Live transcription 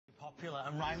Popular,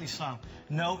 and rightly so.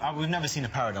 No, we've never seen a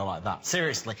Peridot like that.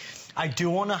 Seriously. I do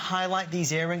want to highlight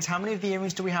these earrings. How many of the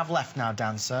earrings do we have left now,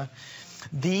 Dancer?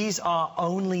 These are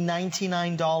only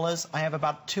 $99. I have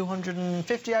about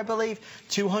 250, I believe.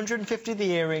 250 of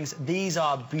the earrings. These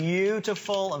are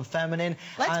beautiful and feminine.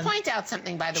 Let's point out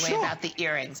something, by the way, about the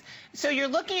earrings. So you're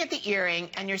looking at the earring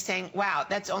and you're saying, wow,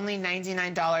 that's only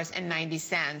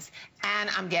 $99.90, and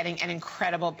I'm getting an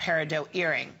incredible Peridot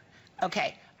earring.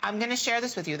 Okay. I'm going to share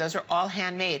this with you. Those are all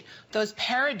handmade. Those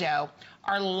Peridot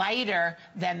are lighter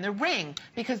than the ring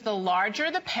because the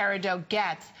larger the Peridot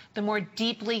gets, the more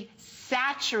deeply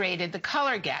saturated the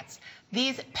color gets.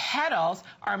 These petals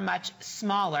are much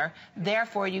smaller,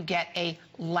 therefore you get a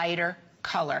lighter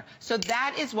color. So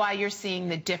that is why you're seeing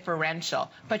the differential,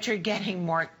 but you're getting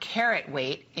more carat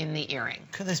weight in the earring.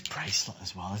 Look at this bracelet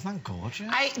as well. Isn't that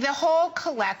gorgeous? The whole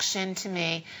collection, to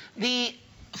me, the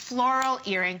floral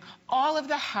earring, all of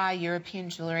the high European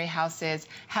jewelry houses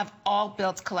have all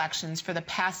built collections for the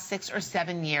past 6 or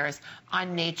 7 years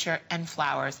on nature and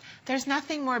flowers. There's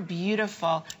nothing more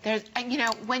beautiful. There's, you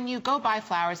know, when you go buy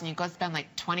flowers and you go spend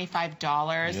like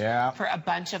 $25 for a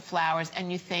bunch of flowers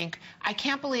and you think, I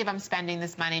can't believe I'm spending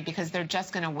this money because they're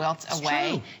just going to wilt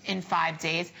away in 5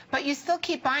 days, but you still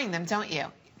keep buying them, don't you?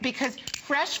 Because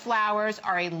fresh flowers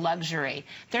are a luxury.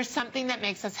 There's something that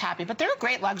makes us happy, but they're a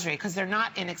great luxury because they're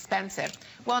not inexpensive.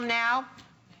 Well, now,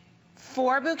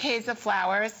 4 bouquets of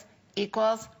flowers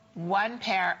equals 1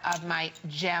 pair of my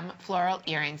gem floral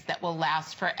earrings that will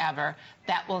last forever,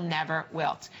 that will never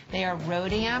wilt. They are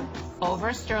rhodium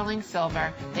over sterling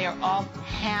silver. They are all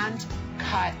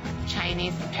hand-cut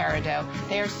Chinese Peridot.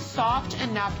 They are soft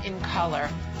enough in color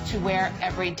to wear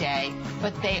every day,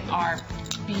 but they are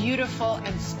beautiful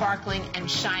and sparkling and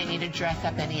shiny to dress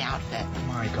up any outfit.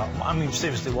 My God. I mean,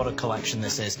 seriously, what a collection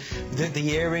this is. The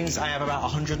earrings, I have about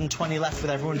 120 left with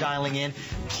everyone dialing in.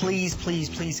 Please, please,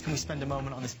 please, can we spend a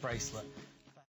moment on this bracelet?